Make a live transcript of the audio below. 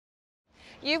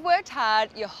You've worked hard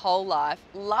your whole life,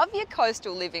 love your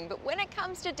coastal living, but when it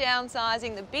comes to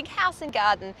downsizing the big house and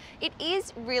garden, it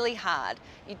is really hard.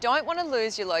 You don't want to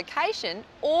lose your location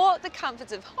or the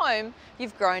comforts of home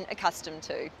you've grown accustomed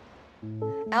to.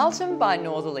 Altum by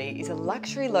Northerly is a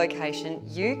luxury location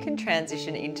you can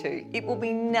transition into. It will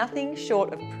be nothing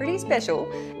short of pretty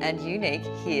special and unique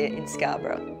here in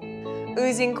Scarborough.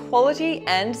 Oozing quality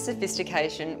and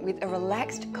sophistication with a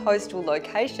relaxed coastal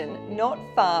location not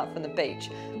far from the beach,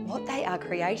 what they are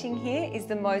creating here is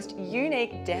the most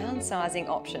unique downsizing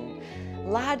option.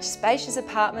 Large spacious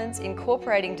apartments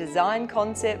incorporating design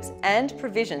concepts and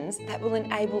provisions that will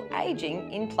enable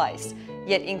ageing in place,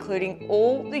 yet including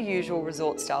all the usual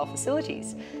resort style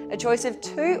facilities. A choice of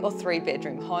 2 or 3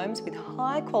 bedroom homes with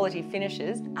high quality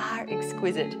finishes are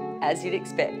exquisite, as you'd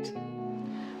expect.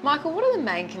 Michael, what are the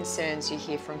main concerns you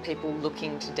hear from people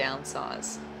looking to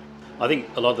downsize? I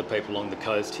think a lot of the people along the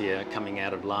coast here are coming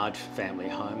out of large family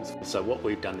homes. So what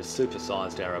we've done is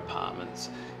supersized our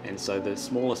apartments. And so the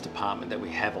smallest apartment that we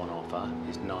have on offer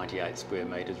is 98 square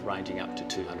metres, ranging up to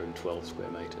 212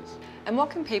 square metres. And what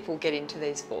can people get into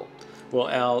these for? Well,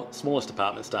 our smallest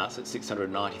apartment starts at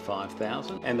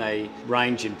 $695,000 and they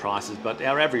range in prices, but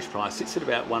our average price sits at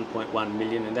about 1.1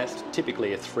 million, and that's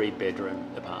typically a 3-bedroom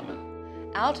apartment.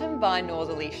 Altum by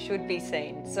Northerly should be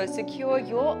seen, so secure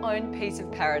your own piece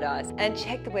of paradise and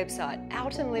check the website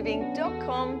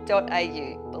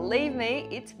altumliving.com.au. Believe me,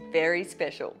 it's very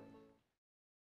special.